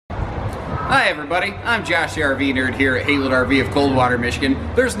Hi everybody, I'm Josh the RV Nerd here at Haylett RV of Coldwater, Michigan.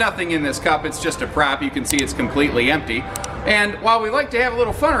 There's nothing in this cup, it's just a prop. You can see it's completely empty. And while we like to have a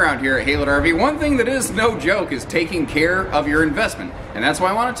little fun around here at Haylett RV, one thing that is no joke is taking care of your investment. And that's why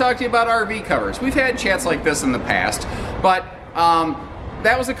I want to talk to you about RV covers. We've had chats like this in the past, but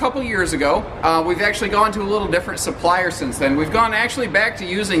that was a couple years ago. We've actually gone to a little different supplier since then. We've gone actually back to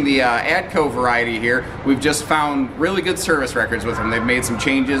using the ADCO variety here. We've just found really good service records with them. They've made some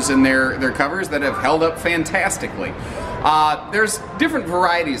changes in their covers that have held up fantastically. There's different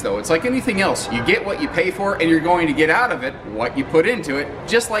varieties though. It's like anything else. You get what you pay for and you're going to get out of it what you put into it,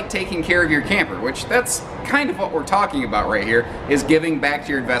 just like taking care of your camper, which that's kind of what we're talking about right here, is giving back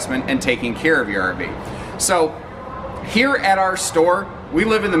to your investment and taking care of your RV. So here at our store, we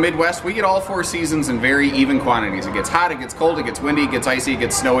live in the Midwest. We get all 4 seasons in very even quantities. It gets hot, it gets cold, it gets windy, it gets icy, it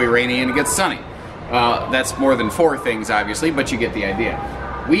gets snowy, rainy, and it gets sunny. That's more than 4 things, obviously, but you get the idea.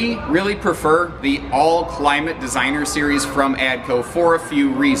 We really prefer the All Climate Designer series from ADCO for a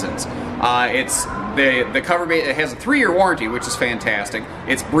few reasons. It's the cover base. It has a 3-year warranty, which is fantastic.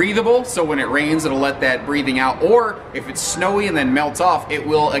 It's breathable, so when it rains, it'll let that breathing out. Or if it's snowy and then melts off, it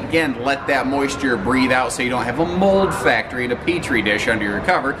will again let that moisture breathe out, so you don't have a mold factory in a petri dish under your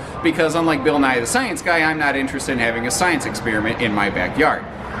cover. Because unlike Bill Nye the Science Guy, I'm not interested in having a science experiment in my backyard.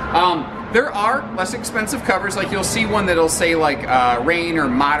 There are less expensive covers, like you'll see one that'll say like rain or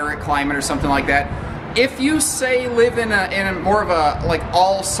moderate climate or something like that. If you say live in a more of a like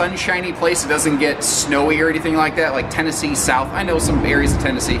all sunshiny place, it doesn't get snowy or anything like that, like Tennessee South. I know some areas of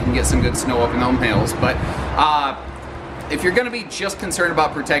Tennessee can get some good snow up in them hills, but if you're going to be just concerned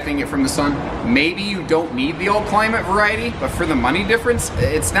about protecting it from the sun, maybe you don't need the All Climate variety, but for the money difference,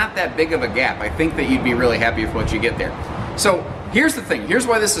 it's not that big of a gap. I think that you'd be really happy with what you get there. So here's the thing. Here's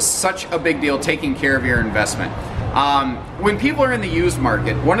why this is such a big deal, taking care of your investment. When people are in the used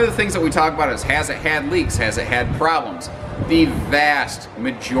market, one of the things that we talk about is, has it had leaks? Has it had problems? The vast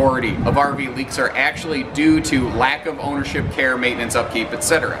majority of RV leaks are actually due to lack of ownership, care, maintenance, upkeep,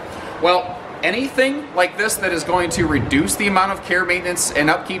 etc. Well, anything like this that is going to reduce the amount of care, maintenance, and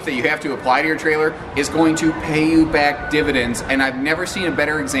upkeep that you have to apply to your trailer is going to pay you back dividends. And I've never seen a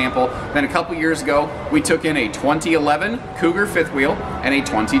better example than a couple years ago. We took in a 2011 Cougar fifth wheel and a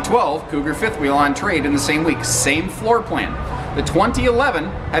 2012 Cougar fifth wheel on trade in the same week, same floor plan. The 2011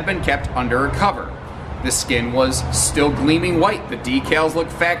 had been kept under a cover. The skin was still gleaming white. The decals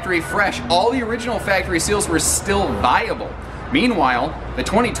looked factory fresh. All the original factory seals were still viable. Meanwhile, the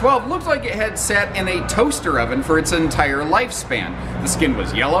 2012 looked like it had sat in a toaster oven for its entire lifespan. The skin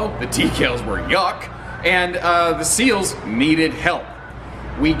was yellow, the decals were yuck, and the seals needed help.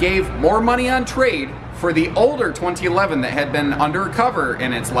 We gave more money on trade for the older 2011 that had been undercover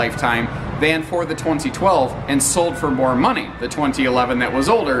in its lifetime than for the 2012, and sold for more money the 2011 that was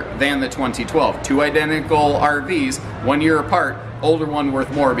older than the 2012. 2 identical RVs, 1 year apart, older one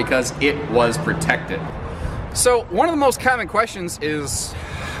worth more because it was protected. So one of the most common questions is,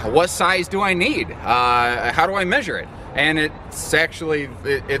 what size do I need? How do I measure it? And it's actually,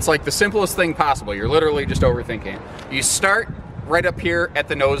 it's like the simplest thing possible. You're literally just overthinking it. You start right up here at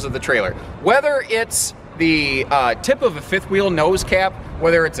the nose of the trailer. Whether it's the tip of a fifth wheel nose cap,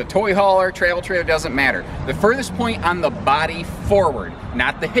 whether it's a toy hauler, travel trailer, doesn't matter. The furthest point on the body forward,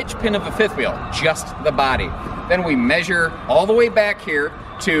 not the hitch pin of a fifth wheel, just the body. Then we measure all the way back here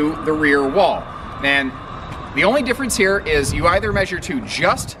to the rear wall. And the only difference here is you either measure to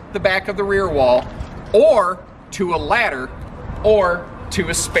just the back of the rear wall, or to a ladder, or to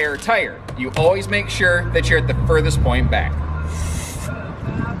a spare tire. You always make sure that you're at the furthest point back.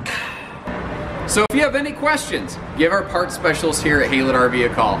 So if you have any questions, give our parts specialists here at Haylett RV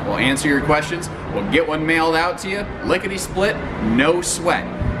a call. We'll answer your questions, we'll get one mailed out to you, lickety-split, no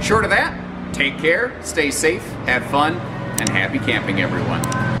sweat. Short of that, take care, stay safe, have fun, and happy camping,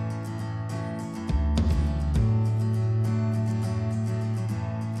 everyone.